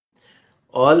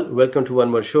All, welcome to one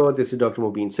more show. This is Dr.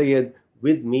 Mubin Sayed.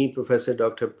 With me, Professor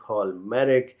Dr. Paul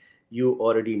Marek. You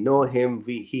already know him.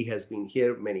 He has been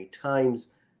here many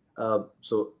times.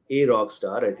 So, a rock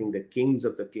star, I think the Kings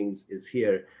of the Kings is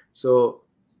here. So,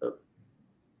 uh,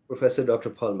 Professor Dr.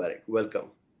 Paul Marek, welcome.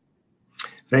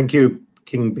 Thank you,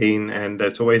 King Bean, and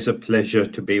it's always a pleasure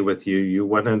to be with you. You're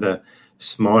one of the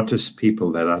smartest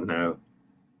people that I know.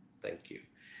 Thank you.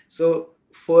 So,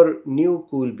 for new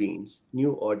cool beans,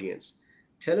 new audience,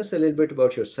 tell us a little bit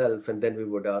about yourself, and then we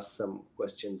would ask some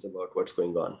questions about what's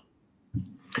going on.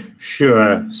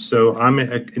 Sure. So I'm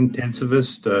an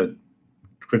intensivist,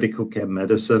 critical care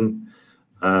medicine.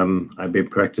 I've been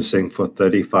practicing for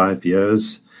 35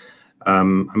 years.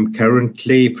 I'm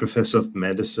currently professor of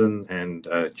medicine and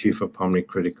chief of pulmonary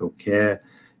critical care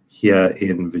here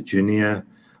in Virginia.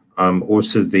 I'm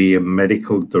also the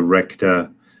medical director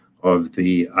of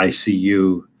the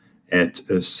ICU at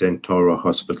Centaura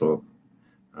Hospital.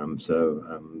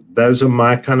 Those are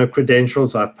my kind of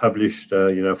credentials. I've published,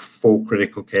 4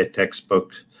 critical care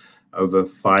textbooks, over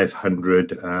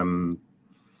 500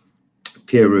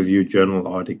 peer-reviewed journal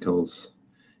articles,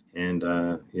 and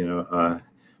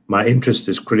my interest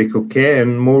is critical care,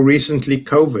 and more recently,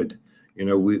 COVID.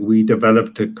 We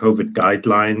developed the COVID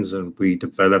guidelines, and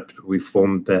we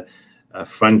formed the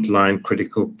Frontline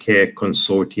Critical Care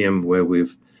Consortium, where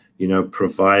we've,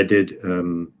 provided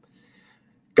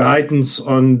guidance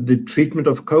on the treatment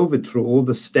of COVID through all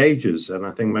the stages. And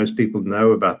I think most people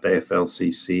know about the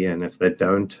FLCC, and if they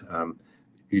don't,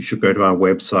 you should go to our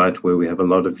website where we have a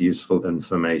lot of useful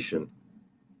information.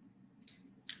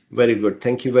 Very good.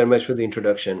 Thank you very much for the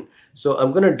introduction. So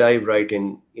I'm going to dive right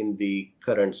in the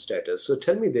current status. So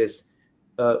tell me this.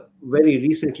 Very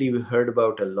recently, we heard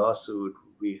about a lawsuit.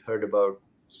 We heard about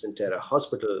Sentara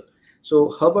Hospital.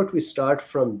 So how about we start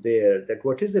from there? That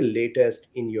what is the latest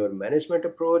in your management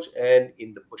approach and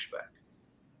in the pushback?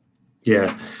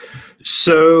 Yeah.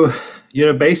 So,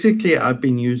 basically, I've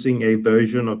been using a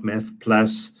version of Meth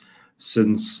Plus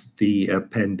since the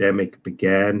pandemic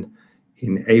began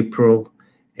in April.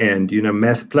 And,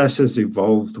 Meth Plus has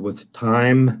evolved with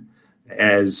time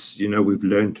as, we've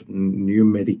learned new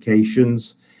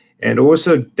medications. And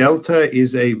also, Delta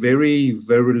is a very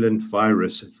virulent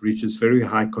virus. It reaches very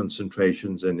high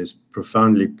concentrations and is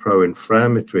profoundly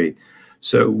pro-inflammatory.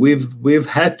 So we've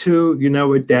had to,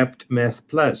 adapt Meth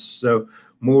Plus. So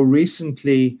more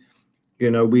recently,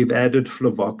 we've added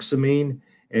fluvoxamine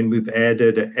and we've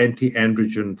added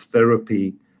anti-androgen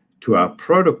therapy to our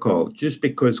protocol, just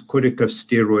because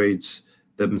corticosteroids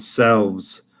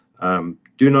themselves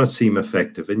do not seem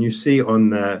effective. And you see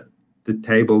on the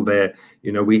table there,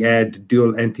 we add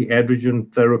dual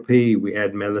anti-androgen therapy, we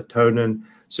add melatonin.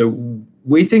 So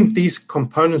we think these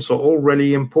components are all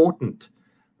really important.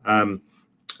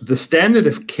 The standard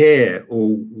of care,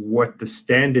 or what the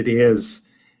standard is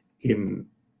in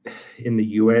the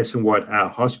US and what our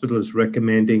hospital is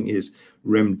recommending, is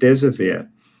remdesivir.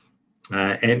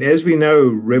 And as we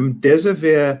know,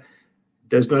 remdesivir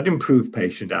does not improve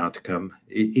patient outcome.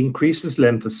 It increases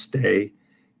length of stay.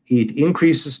 It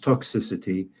increases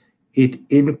toxicity. It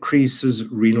increases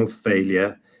renal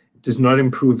failure. It does not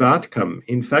improve outcome.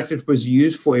 In fact, it was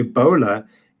used for Ebola,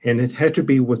 and it had to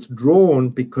be withdrawn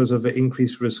because of an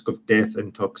increased risk of death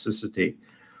and toxicity.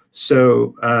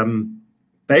 So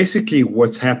basically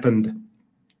what's happened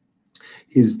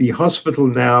is the hospital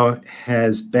now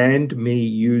has banned me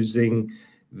using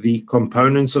the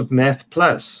components of Meth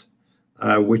Plus,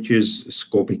 which is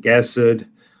ascorbic acid.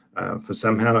 For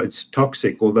somehow it's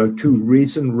toxic, although 2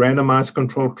 recent randomized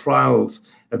controlled trials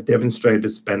have demonstrated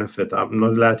its benefit. I'm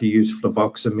not allowed to use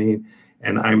fluvoxamine,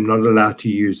 and I'm not allowed to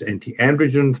use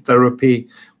anti-androgen therapy.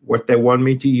 What they want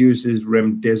me to use is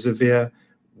remdesivir,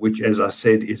 which, as I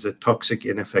said, is a toxic,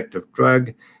 ineffective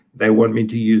drug. They want me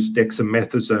to use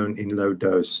dexamethasone in low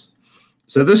dose.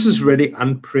 So this is really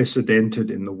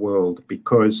unprecedented in the world,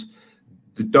 because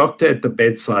the doctor at the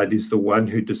bedside is the one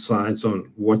who decides on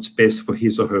what's best for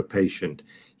his or her patient.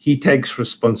 He takes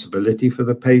responsibility for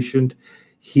the patient.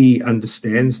 He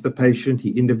understands the patient.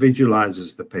 He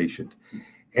individualizes the patient.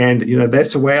 And,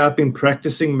 that's the way I've been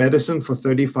practicing medicine for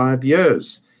 35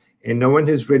 years. And no one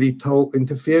has really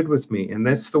interfered with me. And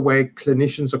that's the way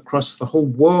clinicians across the whole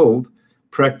world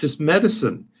practice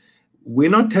medicine.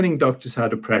 We're not telling doctors how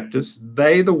to practice.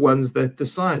 They're the ones that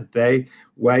decide. They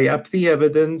weigh up the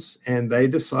evidence and they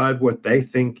decide what they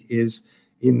think is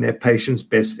in their patient's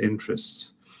best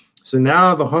interests. So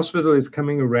now the hospital is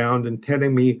coming around and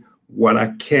telling me what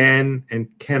I can and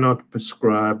cannot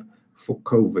prescribe for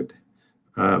COVID.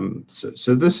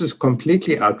 So this is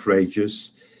completely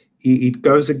outrageous. It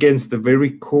goes against the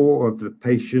very core of the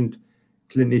patient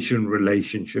clinician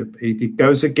relationship. It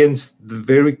goes against the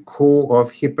very core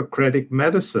of Hippocratic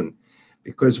medicine,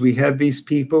 because we have these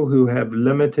people who have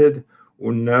limited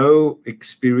or no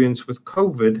experience with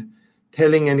COVID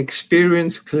telling an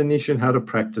experienced clinician how to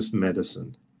practice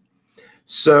medicine.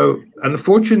 So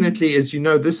unfortunately, as you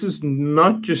know, this is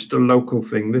not just a local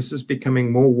thing. This is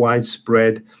becoming more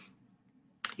widespread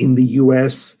in the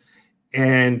US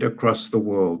and across the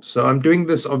world. So I'm doing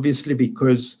this obviously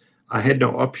because I had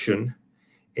no option.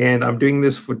 And I'm doing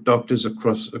this for doctors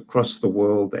across the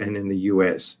world and in the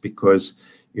US because,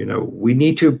 we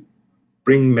need to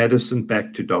bring medicine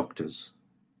back to doctors.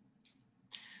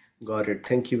 Got it.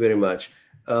 Thank you very much.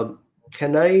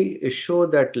 Can I show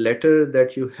that letter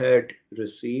that you had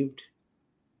received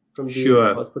from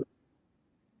the hospital?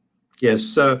 Yes.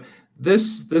 So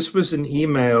this was an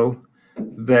email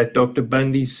that Dr.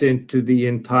 Bundy sent to the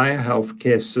entire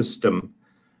healthcare system,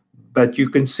 but you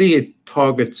can see it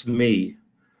targets me.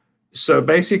 So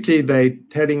basically, they're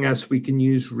telling us we can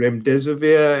use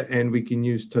remdesivir and we can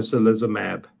use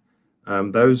tocilizumab.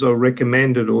 Those are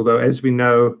recommended, although as we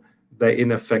know, they're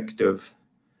ineffective.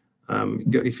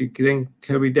 If you then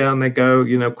carry down, they go,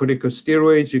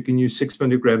 corticosteroids, you can use 6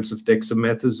 milligrams of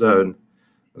dexamethasone.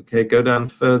 Okay, go down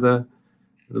further,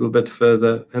 a little bit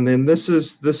further. And then this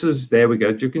is, there we go.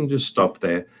 You can just stop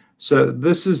there. So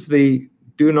this is the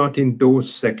do not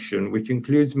endorse section, which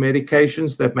includes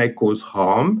medications that may cause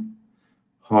harm,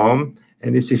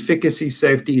 and its efficacy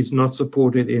safety is not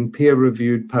supported in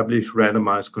peer-reviewed, published,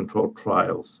 randomized controlled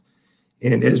trials.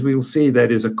 And as we'll see,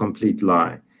 that is a complete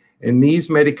lie. And these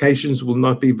medications will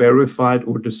not be verified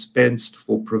or dispensed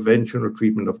for prevention or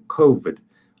treatment of COVID.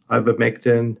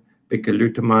 Ivermectin,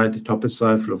 bicalutamide,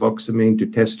 etoposide, fluvoxamine,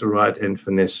 dutasteride, and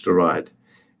finasteride.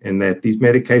 And that these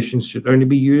medications should only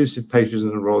be used if patients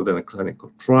are enrolled in a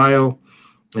clinical trial.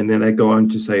 And then they go on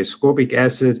to say ascorbic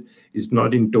acid is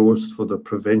not endorsed for the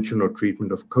prevention or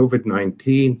treatment of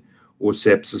COVID-19 or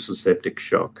sepsis or septic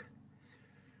shock.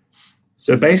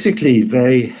 So basically,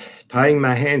 they tying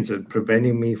my hands and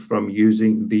preventing me from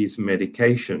using these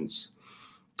medications.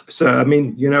 So,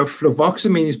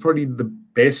 fluvoxamine is probably the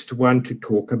best one to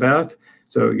talk about.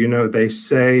 So, they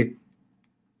say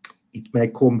it may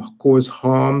cause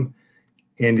harm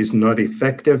and is not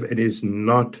effective. It is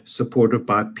not supported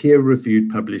by peer-reviewed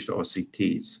published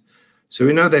RCTs. So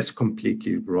we know that's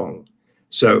completely wrong.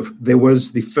 So there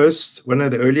was one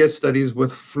of the earliest studies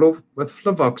with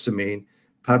fluvoxamine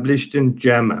published in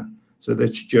JAMA. So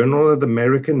that's Journal of the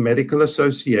American Medical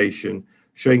Association,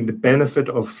 showing the benefit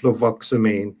of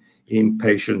fluvoxamine in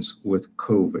patients with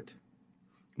COVID.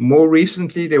 More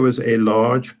recently, there was a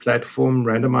large platform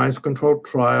randomized controlled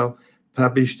trial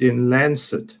published in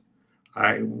Lancet.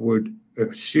 I would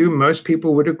assume most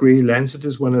people would agree Lancet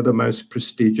is one of the most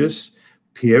prestigious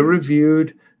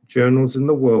peer-reviewed journals in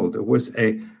the world. It was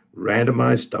a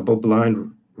randomized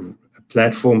double-blind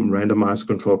platform randomized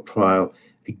controlled trial,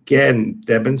 again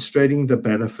demonstrating the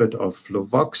benefit of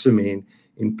fluvoxamine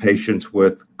in patients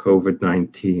with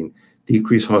COVID-19,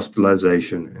 decreased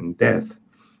hospitalization and death.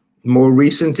 More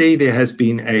recently, there has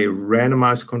been a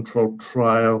randomized controlled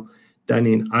trial done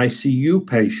in ICU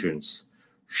patients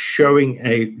showing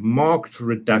a marked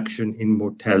reduction in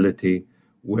mortality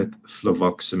with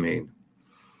fluvoxamine.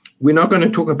 We're not going to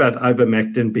talk about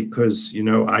ivermectin because,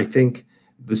 I think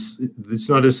it's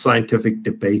not a scientific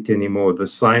debate anymore. The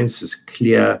science is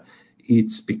clear.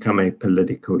 It's become a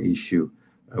political issue.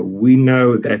 We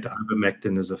know that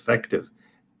ivermectin is effective.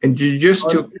 And just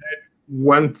to add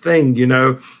one thing,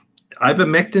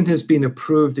 ivermectin has been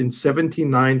approved in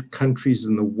 79 countries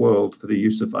in the world for the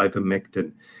use of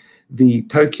ivermectin. The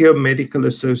Tokyo Medical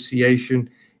Association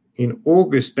in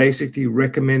August basically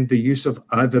recommended the use of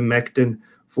ivermectin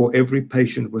for every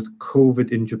patient with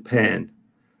COVID in Japan.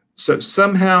 So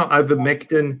somehow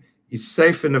ivermectin is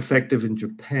safe and effective in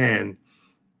Japan,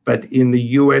 but in the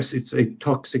US, it's a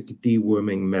toxic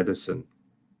deworming medicine.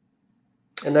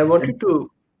 And I wanted to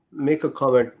make a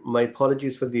comment. My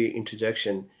apologies for the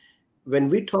interjection. When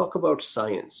we talk about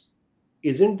science,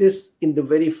 isn't this in the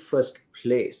very first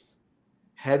place,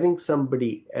 having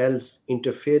somebody else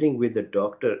interfering with the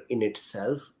doctor in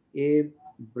itself a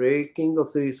breaking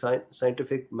of the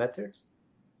scientific methods?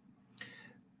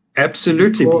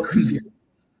 Absolutely, because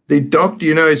the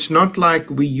doctor, it's not like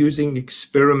we're using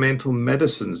experimental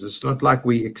medicines. It's not like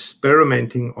we're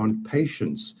experimenting on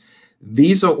patients.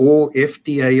 These are all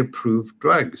FDA-approved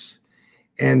drugs.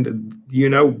 And,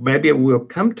 maybe we'll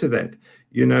come to that.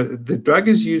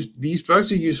 These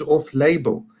drugs are used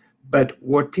off-label. But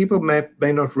what people may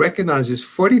not recognize is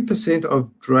 40% of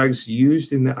drugs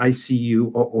used in the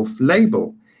ICU are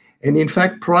off-label. And in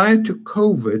fact, prior to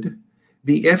COVID,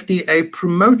 the FDA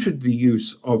promoted the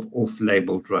use of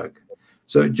off-label drug.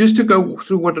 So just to go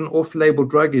through what an off-label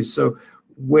drug is. So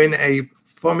when a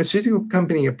pharmaceutical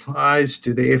company applies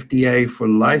to the FDA for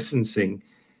licensing,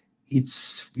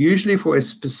 it's usually for a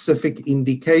specific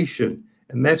indication,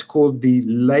 and that's called the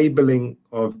labeling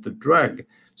of the drug.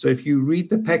 So if you read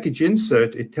the package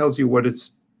insert, it tells you what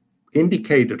it's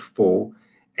indicated for,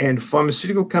 and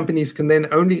pharmaceutical companies can then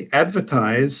only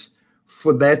advertise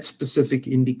for that specific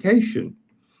indication.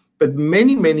 But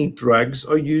many, many drugs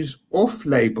are used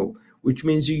off-label, which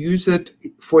means you use it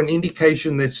for an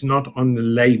indication that's not on the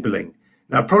labeling.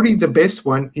 Now, probably the best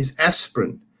one is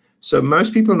aspirin. So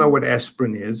most people know what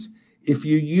aspirin is. If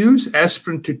you use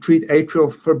aspirin to treat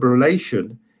atrial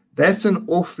fibrillation, that's an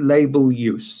off-label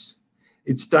use.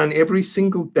 It's done every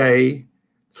single day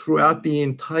throughout the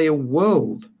entire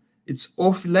world. It's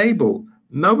off-label.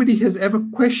 Nobody has ever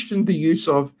questioned the use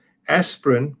of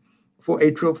aspirin for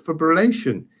atrial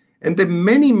fibrillation. And there are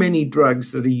many, many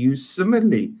drugs that are used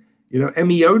similarly.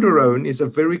 Amiodarone is a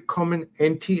very common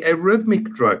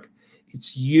anti-arrhythmic drug.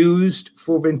 It's used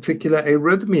for ventricular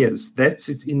arrhythmias. That's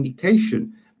its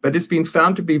indication. But it's been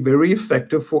found to be very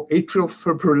effective for atrial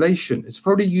fibrillation. It's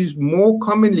probably used more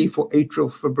commonly for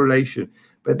atrial fibrillation,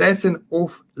 but that's an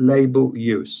off-label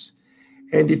use.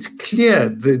 And it's clear,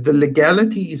 the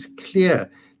legality is clear.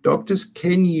 Doctors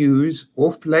can use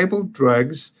off-label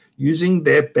drugs using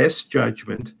their best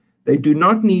judgment. They do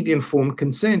not need informed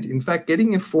consent. In fact,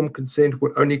 getting informed consent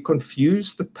would only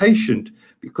confuse the patient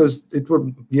because it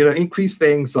would, increase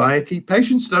their anxiety.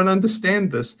 Patients don't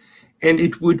understand this, and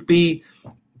it would be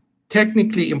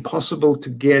technically impossible to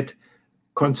get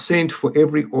consent for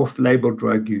every off-label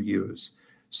drug you use.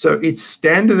 So it's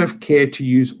standard of care to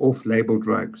use off-label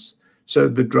drugs. So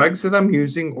the drugs that I'm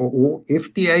using are all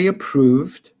FDA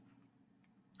approved.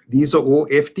 These are all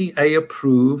FDA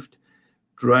approved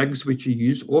drugs which are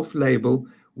used off-label,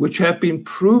 which have been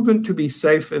proven to be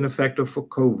safe and effective for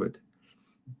COVID.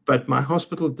 But my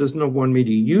hospital does not want me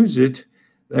to use it.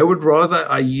 They would rather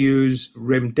I use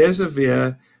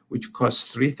remdesivir, which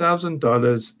costs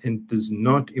 $3,000 and does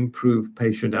not improve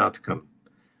patient outcome.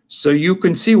 So you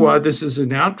can see why this is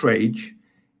an outrage,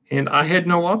 and I had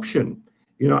no option.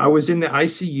 I was in the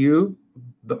ICU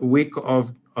the week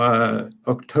of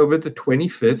October the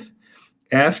 25th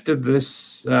after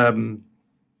this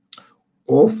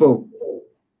awful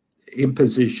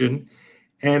imposition,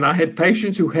 and I had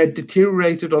patients who had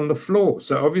deteriorated on the floor.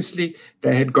 So obviously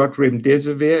they had got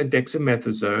remdesivir and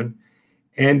dexamethasone,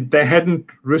 and they hadn't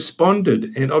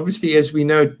responded. And obviously, as we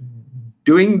know,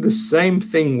 doing the same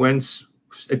thing once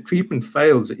a treatment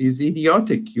fails is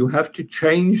idiotic. You have to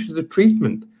change the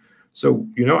treatment. So,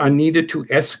 I needed to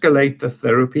escalate the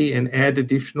therapy and add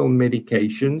additional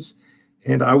medications,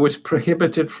 and I was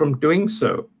prohibited from doing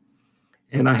so.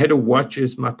 And I had to watch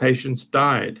as my patients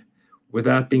died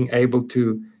without being able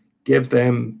to give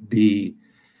them the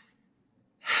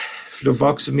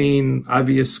fluvoxamine, IV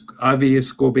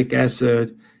ascorbic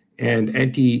acid, and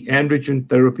anti-androgen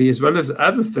therapy, as well as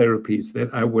other therapies that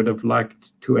I would have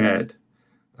liked to add.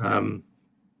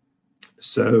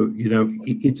 So,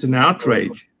 it's an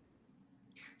outrage.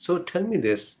 So tell me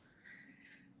this.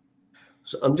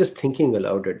 So I'm just thinking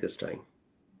aloud at this time.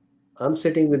 I'm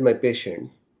sitting with my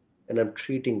patient and I'm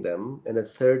treating them, and a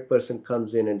third person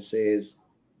comes in and says,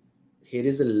 here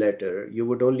is a letter. You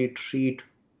would only treat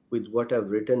with what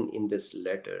I've written in this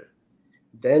letter.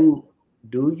 Then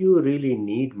do you really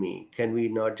need me? Can we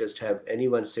not just have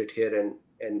anyone sit here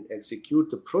and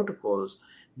execute the protocols?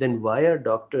 Then why are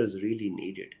doctors really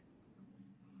needed?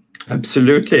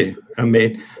 Absolutely. I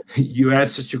mean, you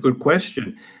asked such a good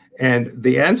question. And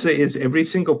the answer is every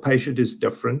single patient is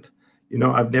different.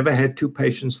 I've never had two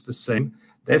patients the same.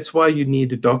 That's why you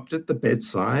need a doctor at the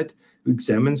bedside who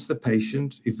examines the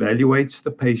patient, evaluates the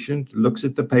patient, looks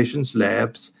at the patient's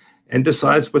labs, and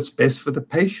decides what's best for the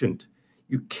patient.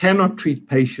 You cannot treat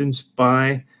patients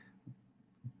by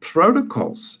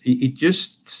protocols. It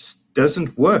just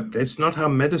doesn't work. That's not how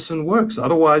medicine works.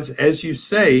 Otherwise, as you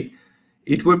say,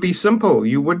 it would be simple.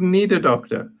 You wouldn't need a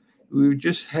doctor. We would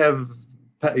just have,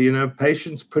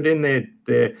 patients put in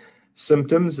their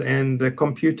symptoms and the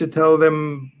computer tell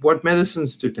them what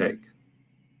medicines to take.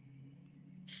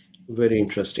 Very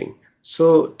interesting.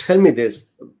 So tell me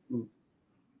this,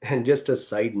 and just a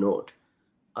side note,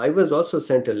 I was also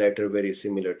sent a letter very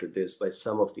similar to this by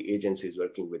some of the agencies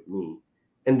working with me.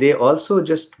 And they also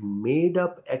just made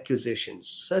up accusations,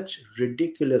 such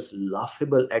ridiculous,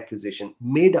 laughable accusation,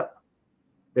 made up,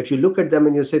 that you look at them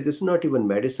and you say, this is not even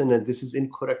medicine and this is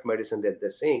incorrect medicine that they're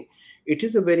saying. It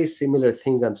is a very similar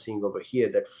thing I'm seeing over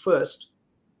here, that first,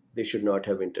 they should not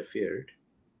have interfered.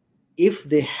 if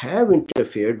they have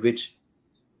interfered, which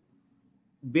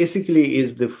basically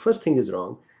is the first thing is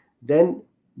wrong, then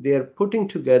they are putting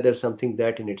together something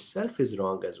that in itself is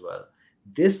wrong as well.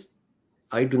 This,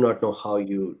 I do not know how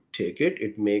you take it.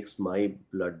 It makes my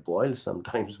blood boil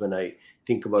sometimes when I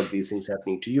think about these things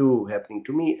happening to you, happening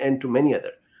to me, and to many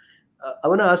other. I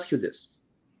want to ask you this.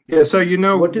 Yeah, so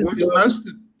What is what's your most,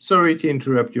 sorry to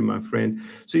interrupt you, my friend.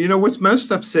 So what's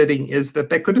most upsetting is that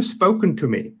they could have spoken to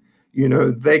me.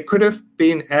 They could have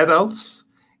been adults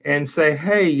and say,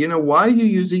 hey, why are you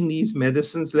using these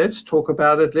medicines? Let's talk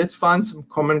about it. Let's find some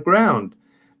common ground.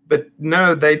 But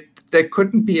no, they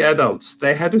couldn't be adults.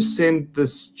 They had to send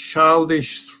this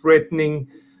childish, threatening,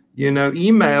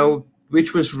 email,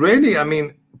 which was really, I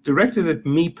mean, directed at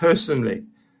me personally,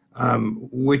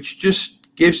 which just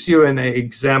gives you an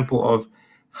example of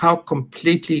how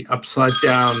completely upside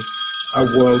down our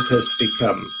world has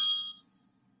become.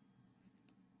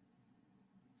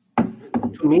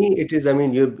 To me it is, I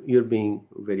mean, you're being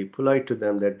very polite to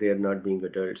them that they are not being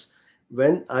adults.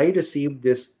 When I received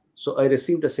this, so I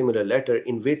received a similar letter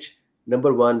in which,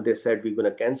 number one, they said we're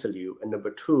going to cancel you, and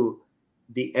number two,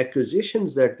 the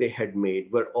accusations that they had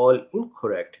made were all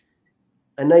incorrect.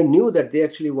 And I knew that they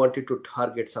actually wanted to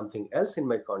target something else in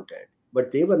my content,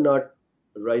 but they were not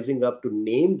rising up to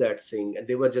name that thing, and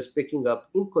they were just picking up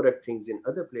incorrect things in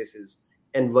other places.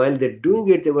 And while they're doing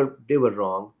it, they were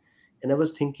wrong. And I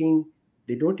was thinking,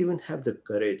 they don't even have the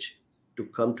courage to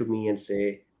come to me and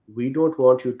say, we don't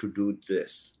want you to do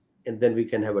this, and then we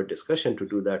can have a discussion to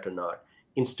do that or not.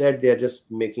 Instead, they are just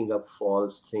making up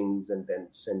false things and then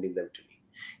sending them to me.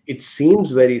 It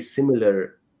seems very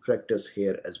similar practice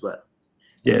here as well.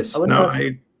 I Yes, want to no, ask.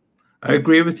 I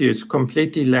agree with you. It's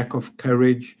completely lack of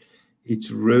courage. It's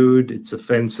rude. It's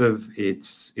offensive.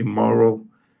 It's immoral.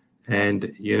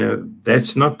 And,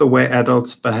 that's not the way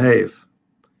adults behave.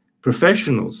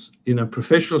 Professionals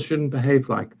shouldn't behave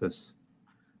like this.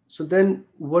 So then,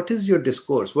 what is your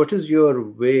discourse? What is your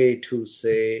way to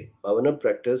say, I want to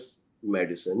practice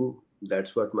medicine.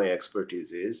 That's what my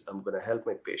expertise is. I'm going to help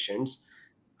my patients.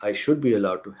 I should be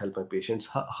allowed to help my patients.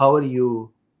 How are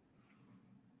you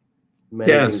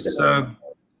managing Yes. that?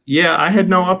 Yeah, I had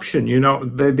no option.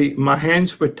 My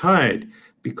hands were tied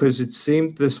because it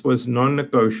seemed this was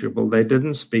non-negotiable. They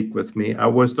didn't speak with me. I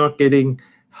was not getting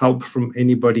help from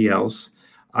anybody else.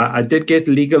 I did get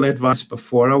legal advice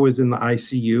before I was in the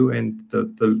ICU, and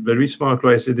the very smart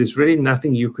lawyer said, there's really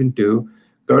nothing you can do.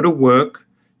 Go to work,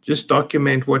 just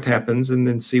document what happens, and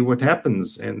then see what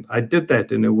happens. And I did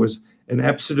that, and it was an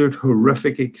absolute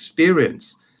horrific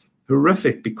experience.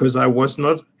 Horrific, because I was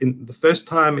not, in the first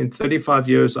time in 35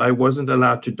 years, I wasn't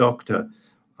allowed to doctor.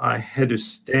 I had to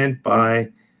stand by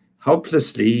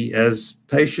helplessly as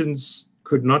patients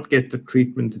could not get the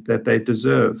treatment that they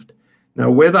deserved. Now,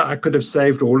 whether I could have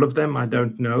saved all of them, I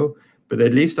don't know, but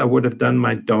at least I would have done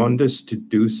my darndest to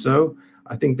do so.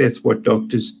 I think that's what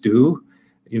doctors do.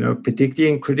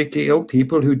 Particularly in critically ill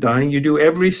people who die, you do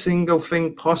every single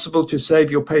thing possible to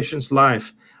save your patient's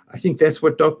life. I think that's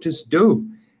what doctors do.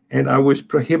 And I was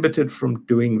prohibited from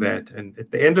doing that. And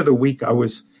at the end of the week,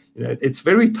 it's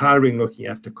very tiring looking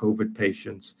after COVID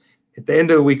patients. At the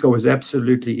end of the week, I was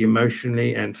absolutely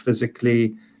emotionally and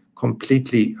physically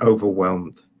completely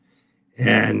overwhelmed,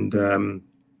 and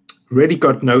really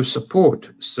got no support.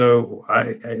 So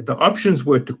the options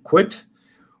were to quit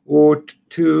or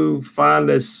to file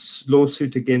a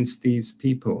lawsuit against these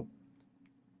people.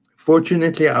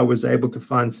 Fortunately, I was able to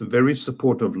find some very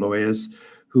supportive lawyers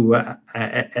who were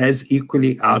as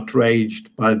equally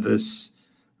outraged by this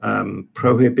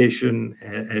prohibition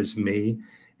as me.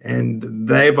 And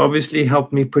they've obviously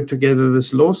helped me put together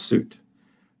this lawsuit.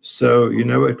 So,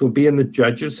 it will be in the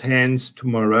judge's hands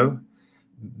tomorrow.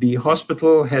 The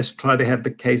hospital has tried to have the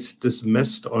case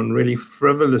dismissed on really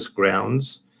frivolous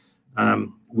grounds,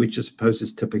 which I suppose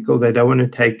is typical. They don't want to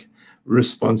take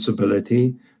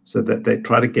responsibility, so that they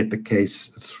try to get the case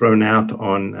thrown out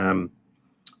on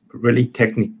really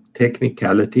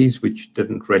technicalities, which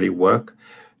didn't really work.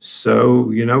 So,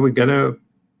 we're going to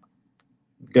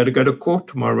go to court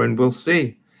tomorrow, and we'll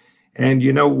see. And,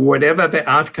 whatever the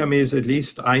outcome is, at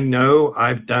least I know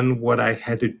I've done what I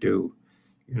had to do.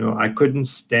 I couldn't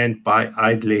stand by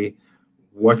idly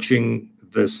watching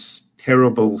this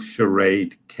terrible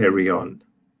charade carry on.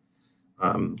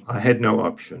 I had no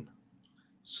option.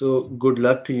 So good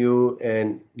luck to you,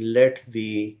 and let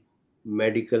the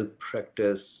medical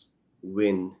practice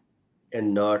win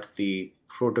and not the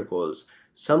protocols.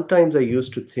 Sometimes I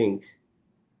used to think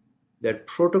that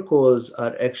protocols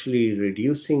are actually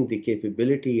reducing the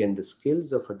capability and the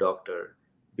skills of a doctor,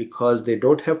 because they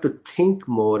don't have to think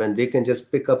more and they can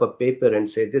just pick up a paper and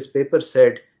say, this paper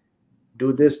said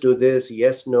do this,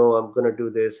 yes, no, I'm going to do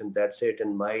this, and that's it,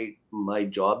 and my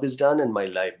job is done and my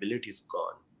liability is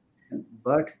gone.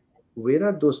 But where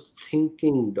are those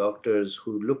thinking doctors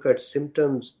who look at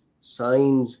symptoms,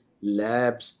 signs,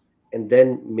 labs, and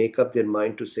then make up their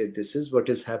mind to say this is what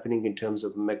is happening in terms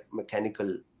of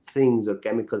mechanical things or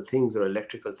chemical things or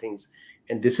electrical things,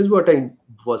 and this is what I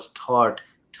was taught,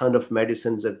 ton of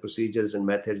medicines and procedures and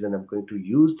methods, and I'm going to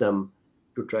use them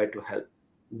to try to help.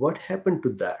 What happened to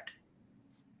that?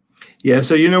 Yeah,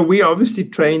 so we obviously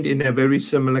trained in a very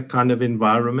similar kind of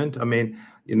environment. I mean,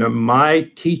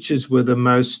 my teachers were the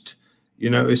most,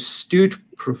 astute,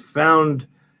 profound,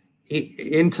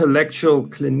 intellectual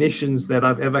clinicians that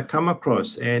I've ever come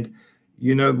across. And,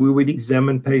 we would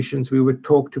examine patients, we would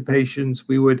talk to patients,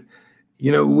 we would be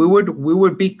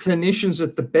clinicians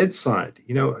at the bedside.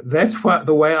 That's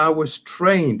the way I was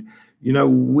trained.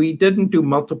 We didn't do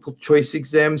multiple choice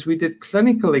exams, we did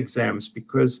clinical exams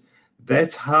because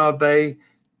that's how they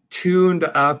tuned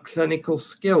our clinical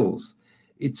skills.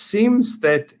 It seems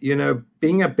that,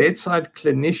 being a bedside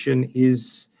clinician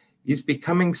is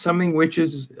becoming something which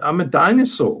is, I'm a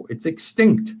dinosaur. It's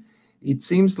extinct. It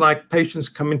seems like patients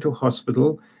come into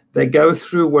hospital, they go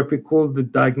through what we call the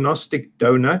diagnostic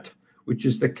donut, which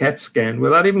is the CAT scan,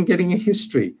 without even getting a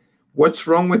history. What's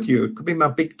wrong with you? It could be my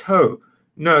big toe.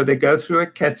 No, they go through a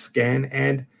CAT scan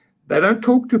and they don't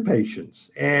talk to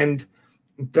patients and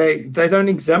they don't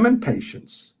examine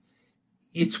patients.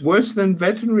 It's worse than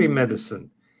veterinary medicine.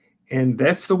 And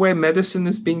that's the way medicine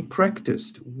is being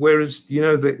practiced. Whereas,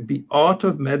 the art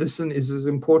of medicine is as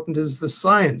important as the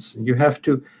science. And you have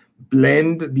to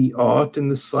blend the art and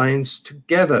the science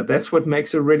together. That's what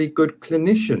makes a really good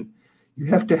clinician. You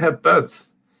have to have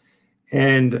both.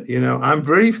 And, I'm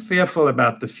very fearful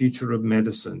about the future of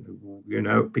medicine,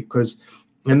 because,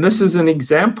 and this is an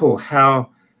example how,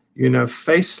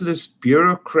 faceless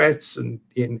bureaucrats and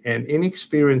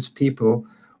inexperienced people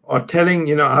are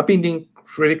telling, I've been doing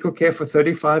critical care for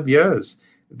 35 years.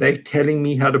 They're telling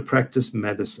me how to practice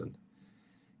medicine.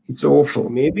 It's awful.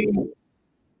 Maybe,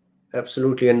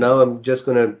 absolutely. And now I'm just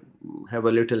going to have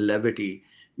a little levity.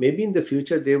 Maybe in the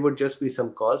future, there would just be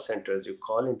some call centers. You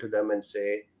call into them and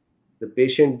say,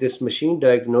 this machine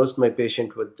diagnosed my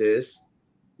patient with this.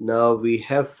 Now we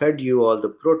have fed you all the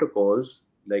protocols,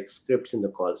 like scripts in the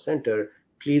call center.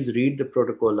 Please read the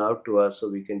protocol out to us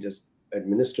so we can just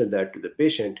administer that to the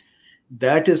patient.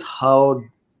 That is how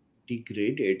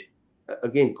degraded.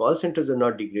 Again, call centers are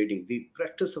not degrading. The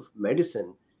practice of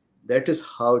medicine, that is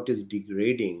how it is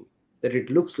degrading, that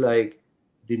it looks like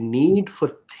the need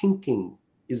for thinking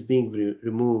is being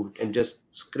removed and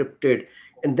just scripted.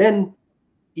 And then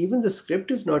even the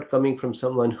script is not coming from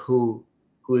someone who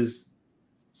is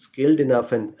skilled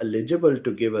enough and eligible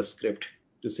to give a script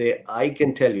to say, I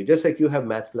can tell you, just like you have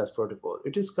Math Plus protocol,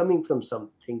 it is coming from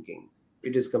some thinking.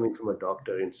 It is coming from a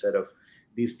doctor instead of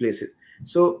these places.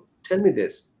 So tell me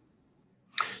this.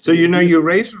 So, you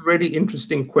raise a really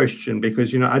interesting question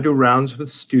because, I do rounds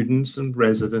with students and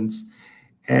residents,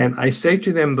 and I say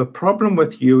to them, the problem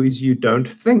with you is you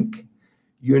don't think.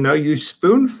 You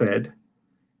spoon-fed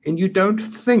and you don't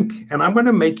think, and I'm going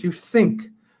to make you think.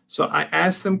 So I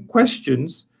ask them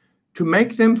questions to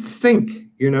make them think,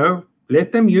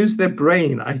 let them use their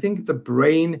brain. I think the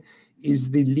brain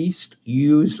is the least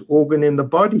used organ in the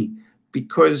body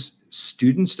because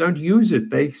students don't use it.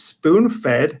 They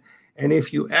spoon-fed, and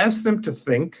if you ask them to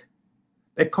think,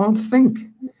 they can't think.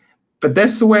 But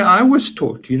that's the way I was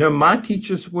taught. My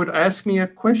teachers would ask me a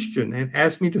question and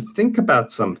ask me to think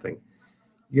about something.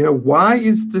 Why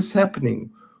is this happening?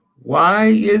 Why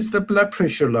is the blood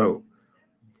pressure low?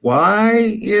 Why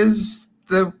is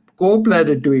the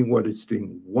gallbladder doing what it's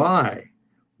doing? Why?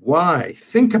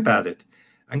 Think about it.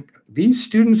 And these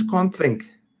students can't think.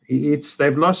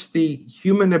 They've lost the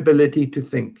human ability to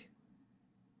think.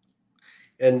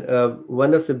 And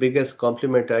one of the biggest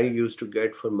compliment I used to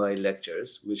get for my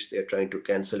lectures, which they're trying to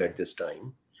cancel at this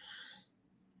time,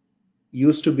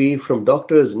 used to be from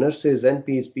doctors, nurses,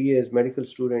 NPs, PAs, medical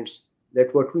students,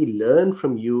 that what we learn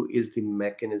from you is the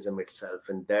mechanism itself,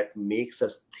 and that makes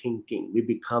us thinking. We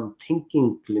become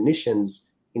thinking clinicians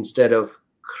instead of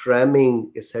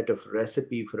cramming a set of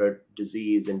recipe for a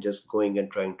disease and just going and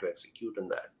trying to execute on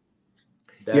that.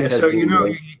 So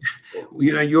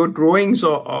your drawings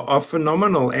are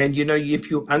phenomenal, and if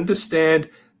you understand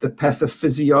the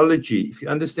pathophysiology, if you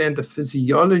understand the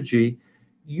physiology,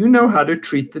 you know how to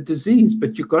treat the disease.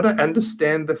 But you've got to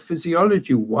understand the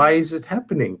physiology. Why is it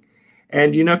happening?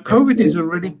 And COVID is a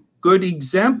really good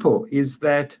example. Is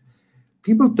that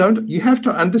people don't? You have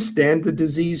to understand the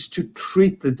disease to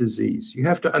treat the disease. You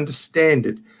have to understand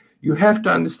it. You have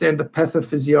to understand the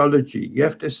pathophysiology. You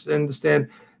have to understand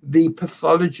the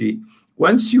pathology.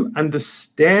 Once you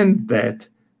understand that,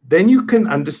 then you can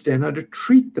understand how to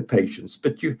treat the patients.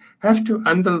 But you have to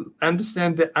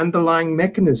understand the underlying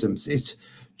mechanisms. It's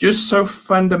just so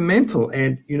fundamental.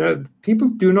 And, people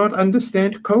do not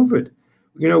understand COVID.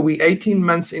 We're 18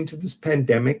 months into this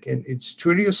pandemic, and it's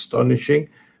truly astonishing.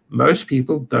 Most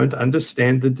people don't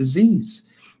understand the disease.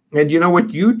 And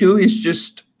what you do is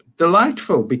just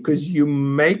delightful, because you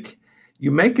make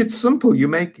it simple.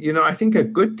 I think a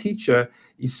good teacher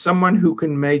is someone who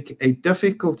can make a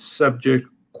difficult subject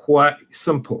quite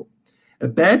simple. A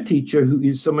bad teacher who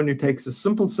is someone who takes a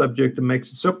simple subject and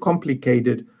makes it so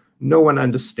complicated no one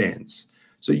understands.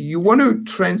 So you want to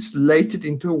translate it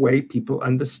into a way people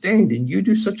understand, and you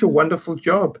do such a wonderful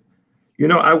job.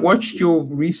 I watched your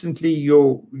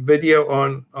video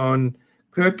on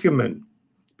curcumin,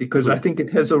 because I think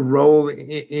it has a role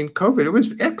in COVID. It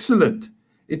was excellent.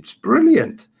 It's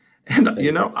brilliant. And,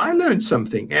 I learned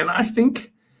something. And I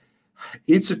think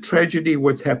it's a tragedy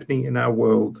what's happening in our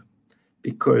world,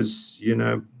 because,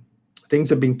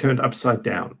 things are being turned upside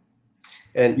down.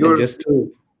 And you're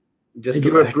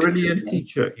a brilliant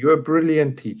teacher. You're a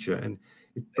brilliant teacher. And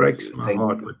it breaks my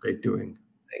heart what they're doing.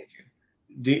 Thank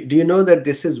you. Do you know that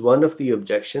this is one of the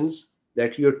objections?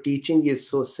 That your teaching is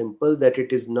so simple that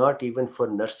it is not even for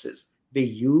nurses. They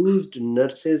used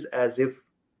nurses as if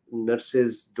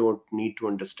nurses don't need to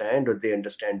understand, or they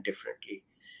understand differently.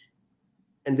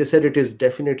 And they said it is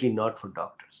definitely not for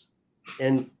doctors.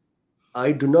 And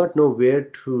I do not know where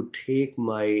to take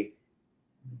my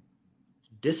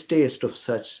distaste of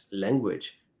such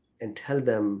language and tell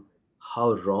them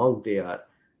how wrong they are.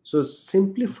 So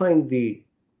simplifying the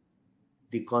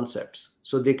concepts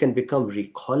so they can become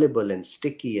recallable and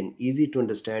sticky and easy to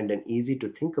understand and easy to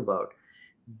think about.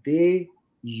 They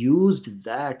used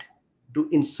that to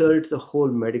insult the whole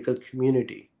medical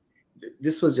community.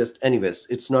 This was just, anyways,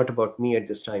 it's not about me at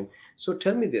this time. So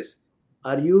tell me this,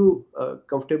 are you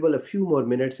comfortable a few more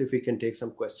minutes if we can take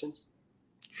some questions?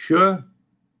 Sure.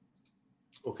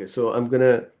 Okay, so I'm going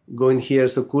to go in here.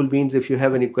 So Cool Beans, if you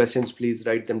have any questions, please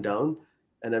write them down.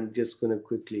 And I'm just going to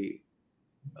quickly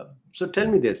so tell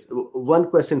me this, one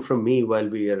question from me while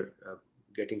we are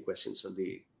getting questions on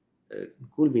the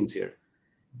Cool Beans here.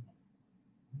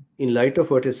 In light of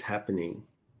what is happening,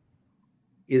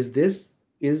 is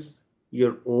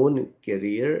your own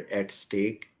career at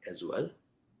stake as well?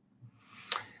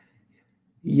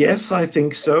 Yes, I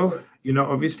think so.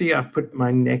 Obviously I put my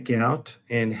neck out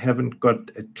and haven't got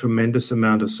a tremendous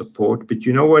amount of support, but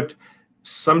you know what?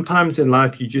 Sometimes in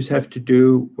life you just have to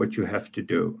do what you have to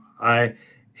do. I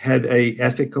had a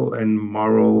ethical and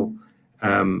moral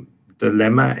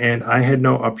dilemma, and I had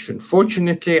no option.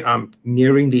 Fortunately, I'm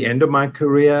nearing the end of my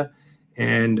career,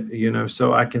 and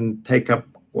so I can take up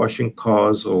washing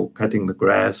cars or cutting the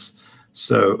grass.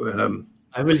 So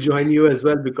I will join you as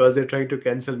well, because they're trying to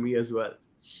cancel me as well.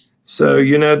 So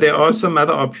there are some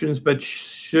other options, but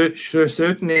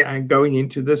certainly I'm going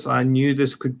into this. I knew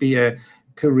this could be a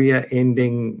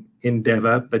career-ending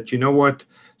endeavor, but you know what?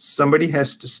 Somebody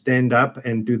has to stand up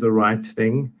and do the right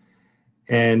thing.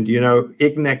 And,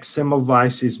 Ignaz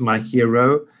Semmelweis is my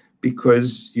hero,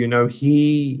 because, he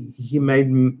made,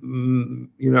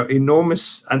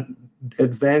 enormous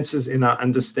advances in our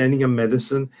understanding of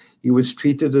medicine. He was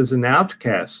treated as an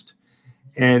outcast.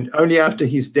 And only after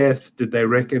his death did they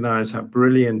recognize how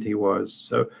brilliant he was.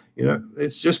 So,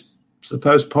 it's just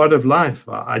suppose part of life.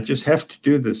 I just have to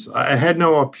do this. I had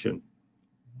no option.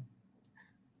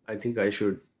 I think I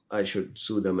should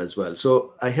sue them as well.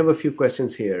 So I have a few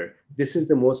questions here. This is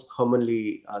the most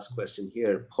commonly asked question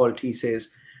here. Paul T says,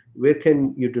 where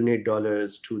can you donate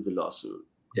dollars to the lawsuit?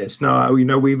 Yes, no,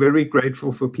 we're very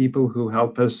grateful for people who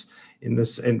help us in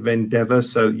this endeavor.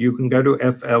 So you can go to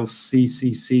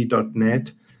flccc.net,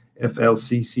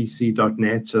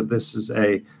 flccc.net. So this is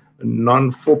a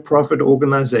non-for-profit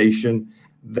organization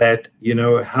that,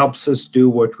 helps us do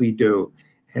what we do.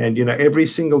 And, every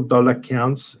single dollar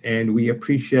counts, and we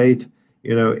appreciate,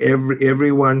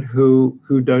 everyone who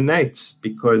donates,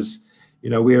 because,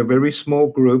 we're a very small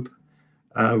group.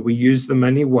 We use the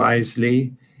money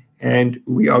wisely, and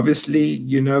we obviously,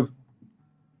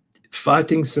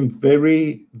 fighting some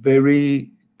very,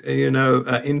 very,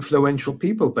 influential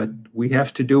people, but we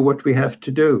have to do what we have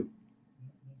to do.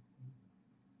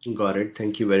 Got it.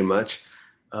 Thank you very much.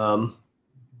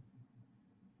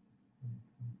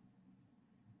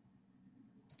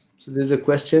 So there's a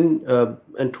question,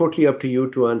 and totally up to you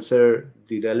to answer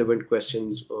the relevant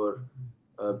questions or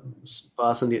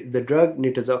pass on the drug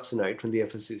nitazoxanide from the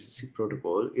FSCC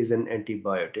protocol is an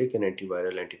antibiotic, an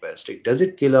antiviral antiparasitic. Does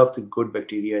it kill off the good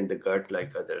bacteria in the gut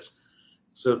like others?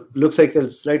 So looks like a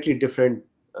slightly different.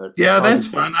 Yeah, that's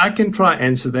fine. I can try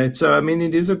answer that. So, I mean,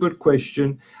 it is a good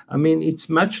question. I mean, it's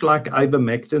much like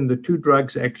ivermectin. The two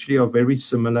drugs actually are very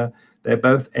similar. They're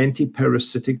both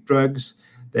anti-parasitic drugs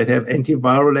that have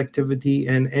antiviral activity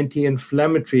and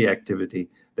anti-inflammatory activity.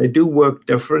 They do work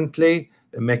differently,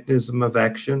 the mechanism of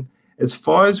action. As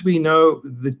far as we know,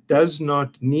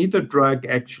 neither drug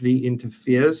actually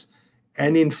interferes.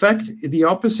 And in fact, the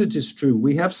opposite is true.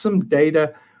 We have some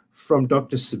data from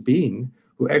Dr. Sabine,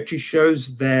 who actually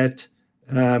shows that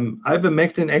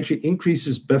ivermectin actually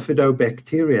increases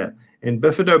bifidobacteria. And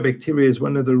bifidobacteria is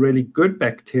one of the really good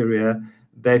bacteria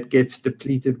that gets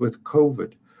depleted with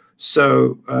COVID.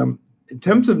 So in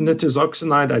terms of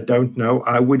nitazoxanide, I don't know.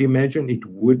 I would imagine it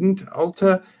wouldn't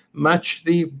alter much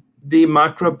the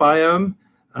microbiome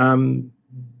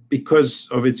because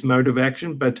of its mode of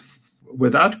action. But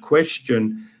without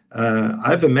question,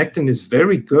 ivermectin is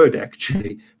very good,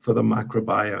 actually, for the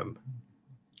microbiome.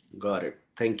 Got it.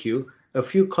 Thank you. A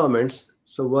few comments.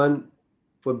 So one,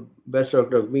 for Best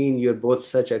Dr. Amin, you're both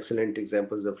such excellent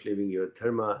examples of living your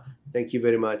dharma. Thank you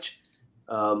very much.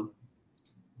 Countersuit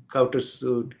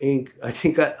Inc. I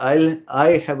think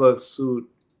I have a suit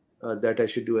that I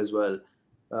should do as well.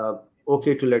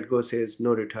 Okay to let go says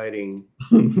no retiring.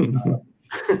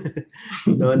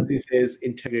 Nancy says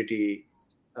integrity.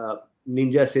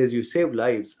 Ninja says you save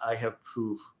lives. I have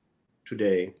proof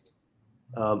today.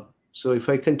 So if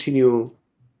I continue,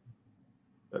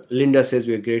 Linda says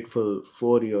we are grateful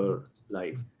for your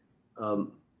life.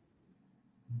 So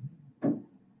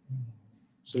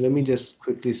let me just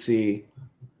quickly see.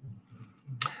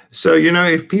 So,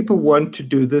 if people want to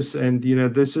do this and,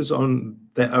 this is on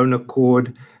their own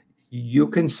accord, you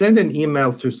can send an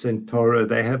email to Centauro.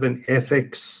 They have an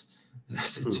ethics,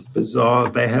 it's bizarre.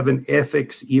 They have an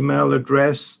ethics email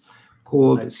address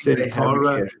called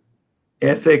Centauro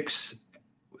Ethics.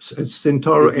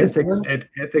 Centauro Ethics at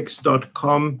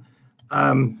ethics.com.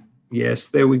 Yes,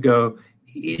 there we go.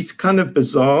 It's kind of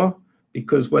bizarre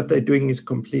because what they're doing is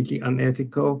completely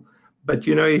unethical. But,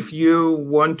 if you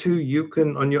want to, you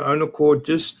can, on your own accord,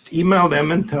 just email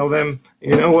them and tell them,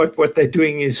 what they're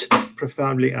doing is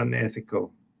profoundly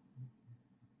unethical.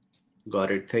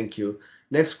 Got it. Thank you.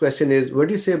 Next question is, what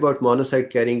do you say about monocyte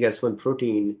carrying S1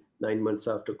 protein 9 months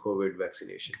after COVID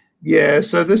vaccination? Yeah,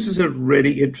 so this is a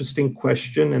really interesting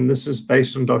question, and this is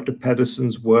based on Dr.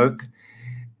 Patterson's work.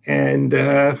 And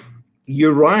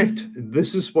you're right.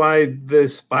 This is why the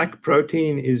spike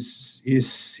protein is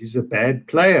a bad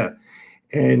player.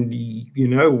 And,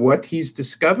 what he's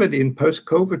discovered in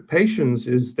post-COVID patients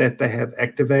is that they have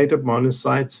activated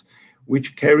monocytes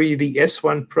which carry the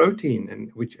S1 protein and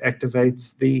which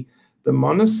activates the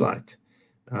monocyte.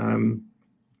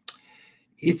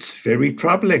 It's very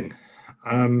troubling.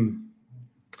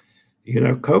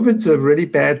 COVID's a really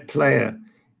bad player.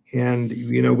 And,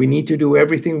 we need to do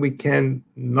everything we can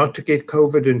not to get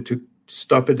COVID and to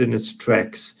stop it in its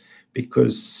tracks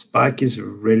because spike is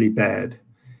really bad.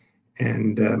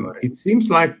 And it seems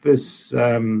like this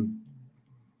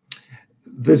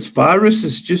virus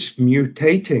is just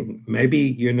mutating.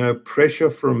 Maybe, pressure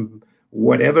from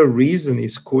whatever reason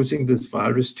is causing this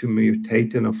virus to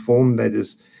mutate in a form that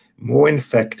is more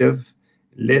infective,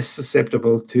 less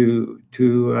susceptible to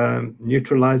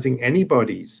neutralizing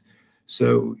antibodies.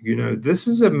 So, this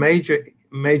is a major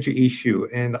issue.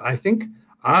 And I think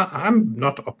I'm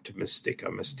not optimistic, I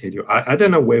must tell you. I don't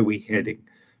know where we're heading,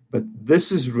 but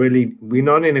this is really, we're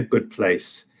not in a good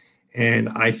place. And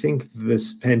I think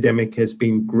this pandemic has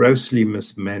been grossly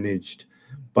mismanaged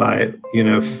by,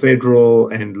 federal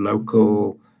and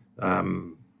local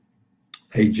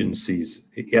agencies.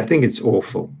 I think it's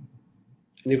awful.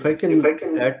 And if I can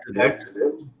add to that,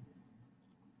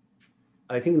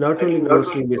 I think not only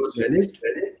grossly mismanaged,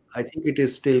 I think it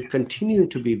is still continuing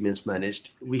to be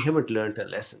mismanaged. We haven't learned our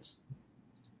lessons.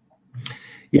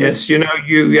 Yes,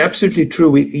 you're absolutely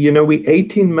true. We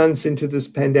 18 months into this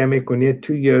pandemic, we're near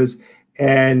 2 years,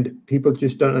 and people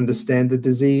just don't understand the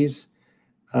disease,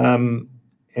 and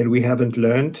we haven't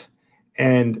learned.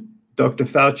 And Dr.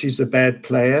 Fauci's a bad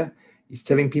player. He's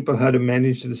telling people how to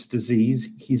manage this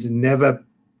disease. He's never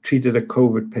treated a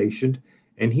COVID patient,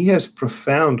 and he has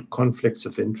profound conflicts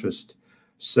of interest.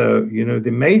 So,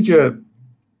 the major,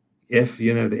 the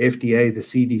FDA, the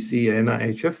CDC,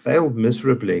 NIH have failed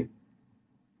miserably.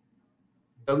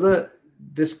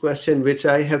 This question, which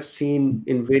I have seen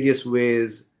in various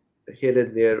ways here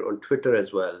and there on Twitter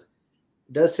as well.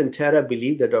 Does Centara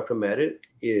believe that Dr. Marik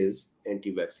is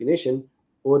anti-vaccination?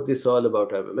 Or this all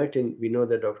about ivermectin? We know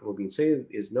that Dr. Mobeen Sayed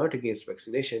is not against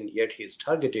vaccination, yet he is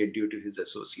targeted due to his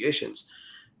associations.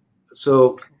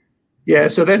 So, yeah,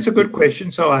 so that's a good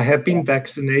question. So I have been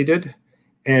vaccinated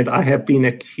and I have been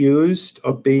accused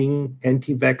of being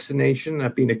anti-vaccination.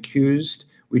 I've been accused,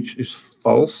 which is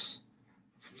false.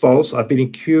 False. I've been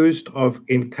accused of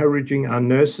encouraging our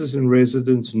nurses and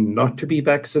residents not to be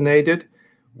vaccinated,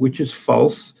 which is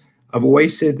false. I've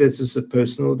always said this is a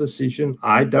personal decision.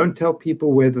 I don't tell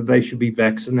people whether they should be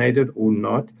vaccinated or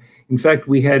not. In fact,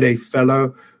 we had a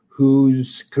fellow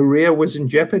whose career was in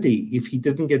jeopardy. If he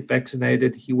didn't get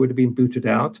vaccinated, he would have been booted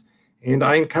out. And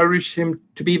I encouraged him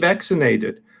to be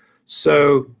vaccinated.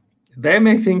 So they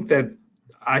may think that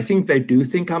I think they do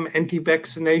think I'm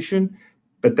anti-vaccination,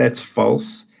 but that's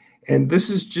false. And this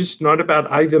is just not about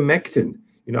ivermectin.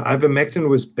 You know, ivermectin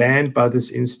was banned by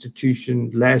this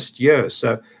institution last year.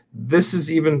 So this is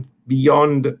even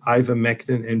beyond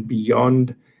ivermectin and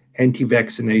beyond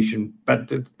anti-vaccination. But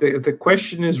the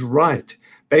question is right.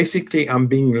 Basically, I'm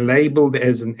being labeled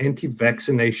as an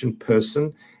anti-vaccination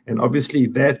person. And obviously,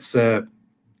 that's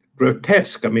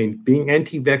grotesque. I mean, being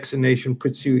anti-vaccination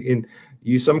puts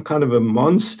you some kind of a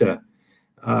monster.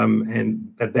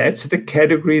 And that's the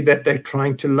category that they're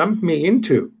trying to lump me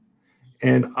into.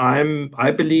 And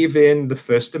I believe in the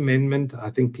First Amendment.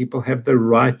 I think people have the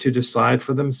right to decide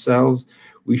for themselves.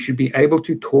 We should be able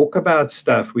to talk about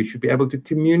stuff. We should be able to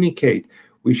communicate.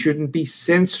 We shouldn't be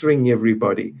censoring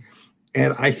everybody.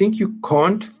 And I think you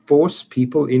can't force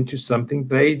people into something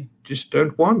they just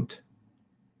don't want.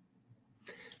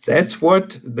 That's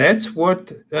what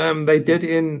they did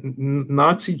in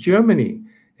Nazi Germany.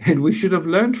 And we should have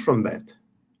learned from that.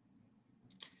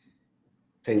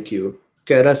 Thank you.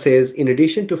 Kara says, in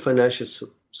addition to financial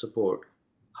support,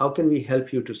 how can we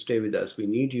help you to stay with us? We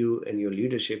need you and your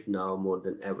leadership now more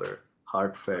than ever.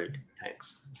 Heartfelt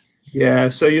thanks. Yeah,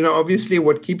 so, obviously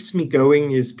what keeps me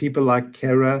going is people like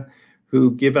Kara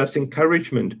who give us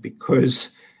encouragement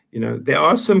because, there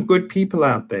are some good people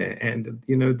out there and,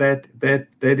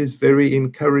 that is very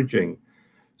encouraging.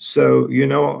 So,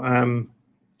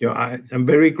 I'm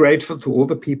very grateful to all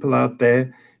the people out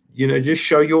there. Just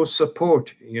show your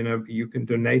support. You can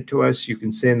donate to us. You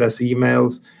can send us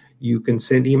emails. You can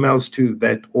send emails to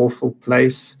that awful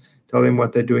place. Tell them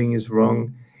what they're doing is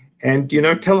wrong. And,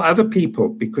 tell other people,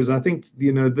 because I think,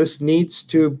 this needs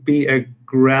to be a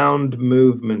ground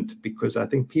movement, because I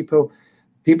think people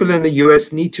in the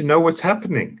US need to know what's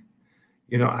happening.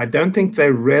 I don't think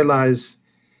they realize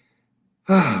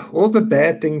all the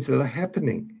bad things that are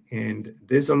happening. And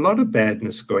there's a lot of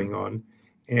badness going on.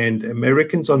 And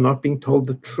Americans are not being told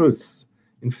the truth.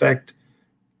 In fact,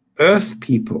 Earth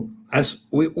people,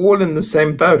 we're all in the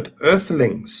same boat,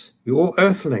 Earthlings, we're all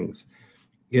Earthlings.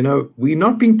 We're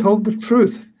not being told the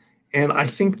truth. And I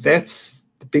think that's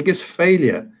the biggest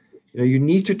failure. You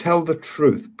need to tell the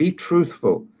truth, be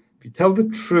truthful. If you tell the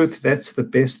truth, that's the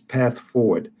best path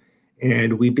forward.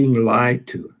 And we're being lied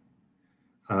to.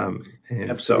 And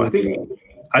Absolutely. so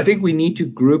I think we need to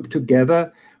group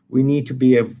together. We need to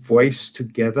be a voice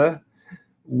together.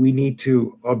 We need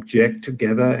to object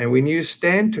together, and we need to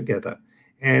stand together.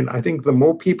 And I think the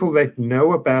more people that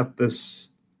know about this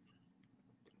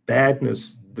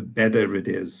badness, the better it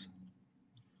is.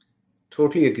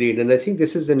 Totally agreed. And I think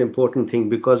this is an important thing,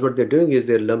 because what they're doing is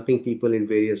they're lumping people in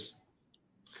various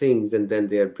things and then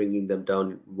they are bringing them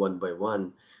down one by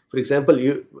one. For example,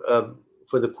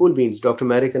 for the Cool Beans, Dr.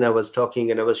 Marik and I was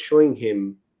talking, and I was showing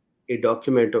him a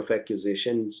document of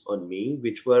accusations on me,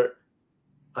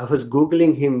 I was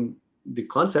Googling him the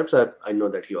concepts. I know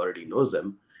that he already knows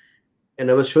them.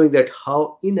 And I was showing that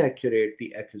how inaccurate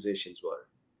the accusations were.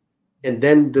 And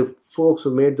then the folks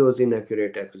who made those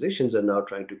inaccurate accusations are now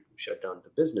trying to shut down the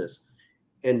business.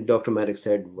 And Dr. Marik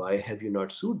said, why have you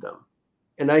not sued them?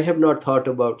 And I have not thought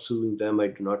about suing them. I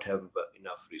do not have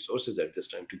enough resources at this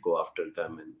time to go after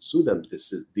them and sue them.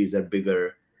 These are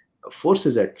bigger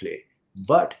forces at play.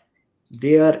 But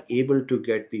they are able to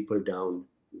get people down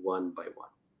one by one.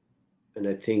 And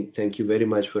I think, thank you very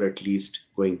much for at least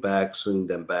going back, suing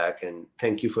them back. And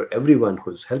thank you for everyone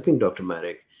who's helping Dr.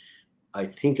 Marik. I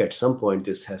think at some point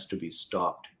this has to be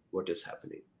stopped, what is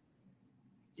happening.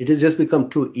 It has just become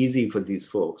too easy for these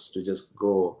folks to just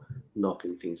go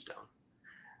knocking things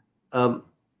down.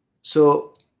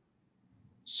 So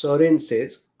Soren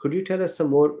says, could you tell us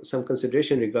some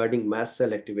consideration regarding mast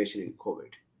cell activation in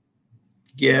COVID?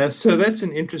 Yeah, so that's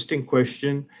an interesting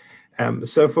question.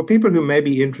 So for people who may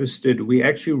be interested, we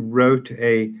actually wrote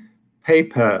a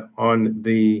paper on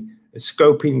the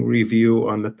scoping review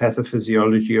on the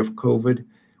pathophysiology of COVID,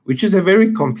 which is a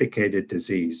very complicated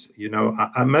disease.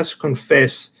 I must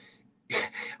confess,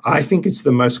 I think it's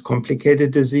the most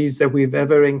complicated disease that we've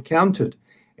ever encountered.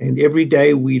 And every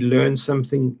day we learn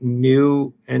something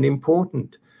new and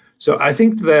important. So I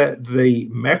think that the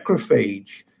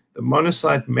macrophage, the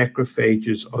monocyte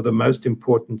macrophages, are the most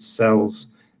important cells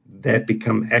that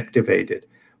become activated.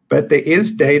 But there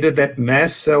is data that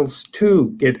mast cells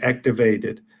too get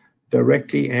activated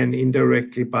directly and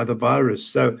indirectly by the virus.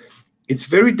 So it's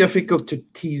very difficult to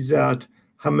tease out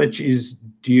how much is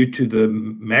due to the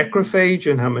macrophage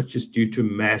and how much is due to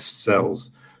mast cells.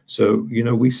 So,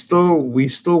 we're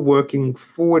still working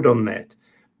forward on that.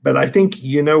 But I think,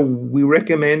 we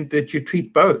recommend that you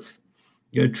treat both.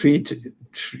 So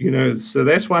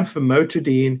that's why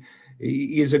famotidine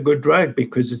is a good drug,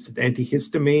 because it's an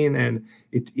antihistamine and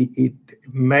it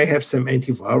may have some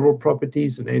antiviral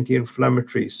properties and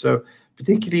anti-inflammatory. So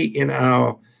particularly in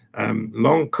our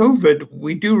long COVID,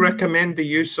 we do recommend the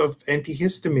use of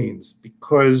antihistamines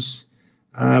because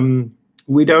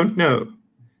we don't know.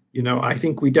 I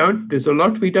think there's a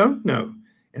lot we don't know.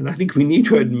 And I think we need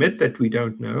to admit that we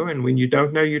don't know. And when you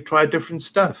don't know, you try different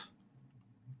stuff.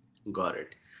 Got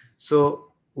it.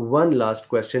 So one last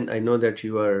question. I know that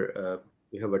you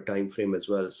have a time frame as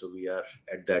well. So we are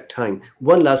at that time.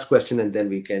 One last question, and then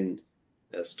we can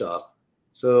stop.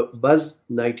 So Buzz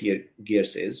Nightgear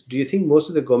says, do you think most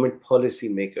of the government policy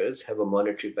makers have a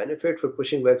monetary benefit for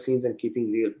pushing vaccines and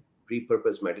keeping real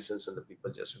repurposed medicines on the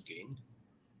people just for gain?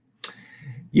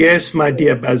 Yes, my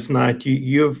dear Buzz Knight,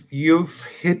 you've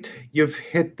hit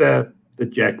the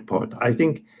jackpot. I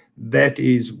think that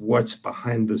is what's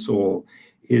behind this all,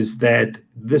 is that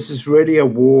this is really a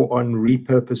war on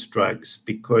repurposed drugs,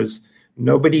 because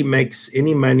nobody makes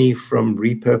any money from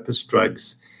repurposed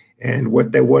drugs. And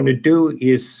what they want to do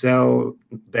is sell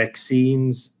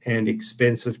vaccines and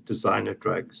expensive designer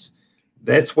drugs.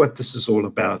 That's what this is all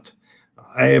about.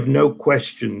 I have no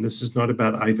question this is not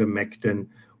about ivermectin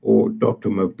or Dr.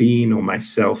 Mobeen or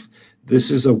myself.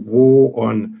 This is a war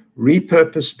on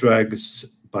repurposed drugs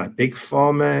by Big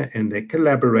Pharma and their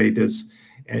collaborators.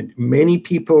 And many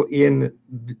people in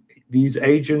these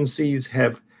agencies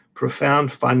have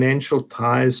profound financial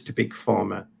ties to Big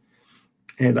Pharma.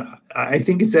 And I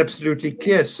think it's absolutely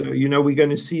clear. So, we're going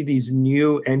to see these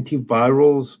new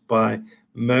antivirals by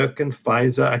Merck and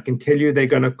Pfizer. I can tell you they're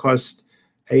going to cost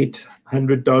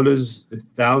 $800,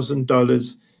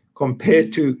 $1,000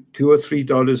 compared to $2 or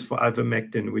 $3 for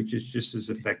ivermectin, which is just as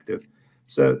effective.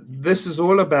 So this is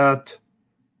all about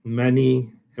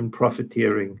money and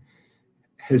profiteering.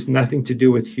 Has nothing to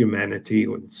do with humanity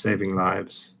or saving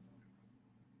lives.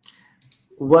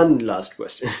 One last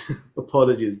question.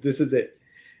 Apologies. This is it.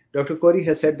 Dr. Corey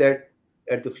has said that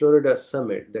at the Florida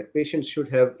Summit that patients should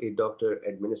have a doctor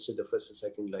administer the first and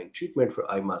second line treatment for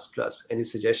IMAS Plus. Any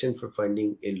suggestion for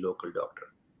finding a local doctor?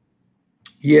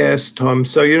 Yes, Tom.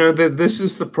 So, this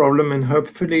is the problem, and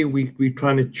hopefully we're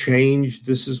trying to change.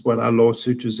 This is what our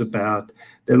lawsuit is about.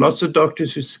 There are lots of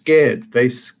doctors who are scared. They're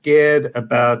scared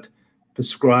about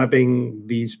prescribing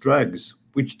these drugs,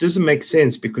 which doesn't make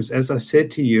sense because, as I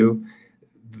said to you,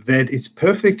 that it's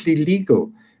perfectly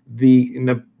legal.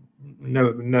 The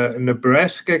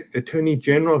Nebraska Attorney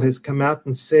General has come out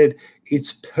and said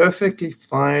it's perfectly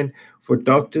fine for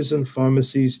doctors and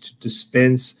pharmacies to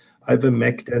dispense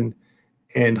ivermectin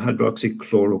and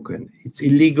hydroxychloroquine. It's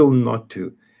illegal not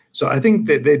to. So I think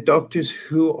that there are doctors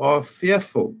who are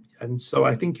fearful. And so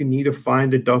I think you need to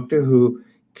find a doctor who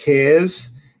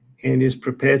cares and is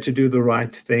prepared to do the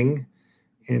right thing.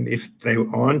 And if they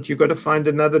aren't, you've got to find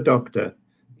another doctor.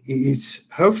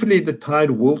 Hopefully the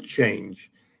tide will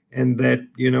change, and that,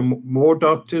 more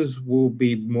doctors will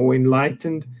be more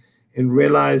enlightened and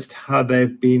realized how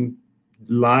they've been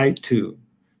lied to,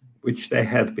 which they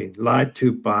have been lied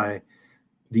to by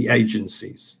the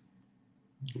agencies.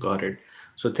 Got it.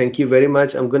 So thank you very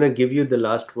much. I'm going to give you the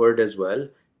last word as well.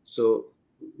 So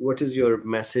what is your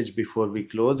message before we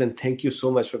close? And thank you so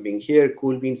much for being here.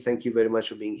 Cool Beans, thank you very much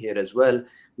for being here as well.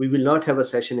 We will not have a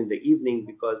session in the evening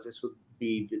because this would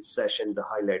be the session, the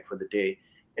highlight for the day.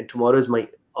 And tomorrow is my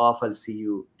off. I'll see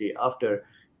you day after.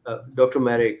 Dr.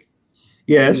 Marek.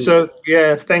 Yeah,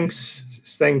 thanks,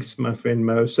 my friend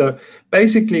Mo. So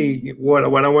basically, what I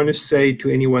want to say to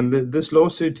anyone, this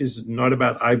lawsuit is not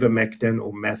about ivermectin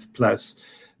or meth plus.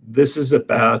 This is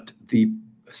about the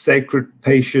sacred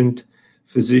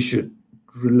patient-physician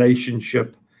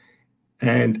relationship,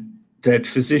 and that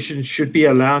physicians should be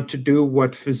allowed to do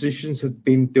what physicians have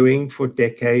been doing for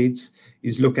decades,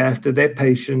 is look after their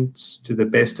patients to the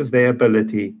best of their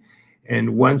ability.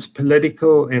 And once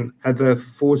political and other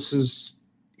forces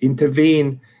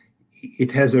intervene,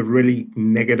 it has a really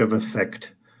negative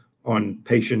effect on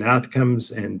patient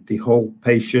outcomes and the whole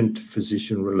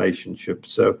patient-physician relationship.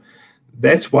 So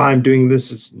that's why I'm doing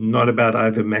this. It's not about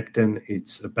ivermectin.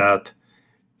 It's about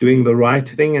doing the right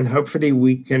thing. And hopefully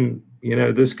we can,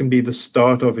 this can be the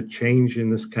start of a change in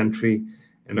this country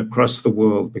and across the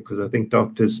world, because I think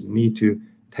doctors need to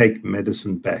take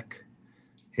medicine back.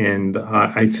 And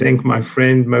I thank my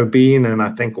friend Mobeen, and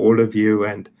I thank all of you,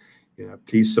 and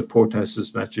please support us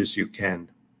as much as you can.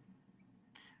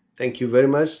 Thank you very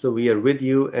much. So we are with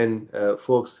you, and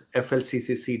folks,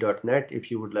 flccc.net, if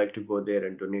you would like to go there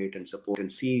and donate and support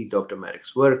and see Dr.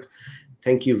 Marek's work.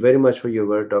 Thank you very much for your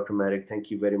work, Dr. Marek.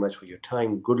 Thank you very much for your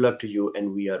time. Good luck to you,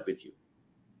 and we are with you.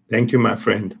 Thank you, my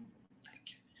friend.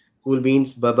 Thank you. Cool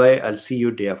beans. Bye-bye. I'll see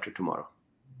you day after tomorrow.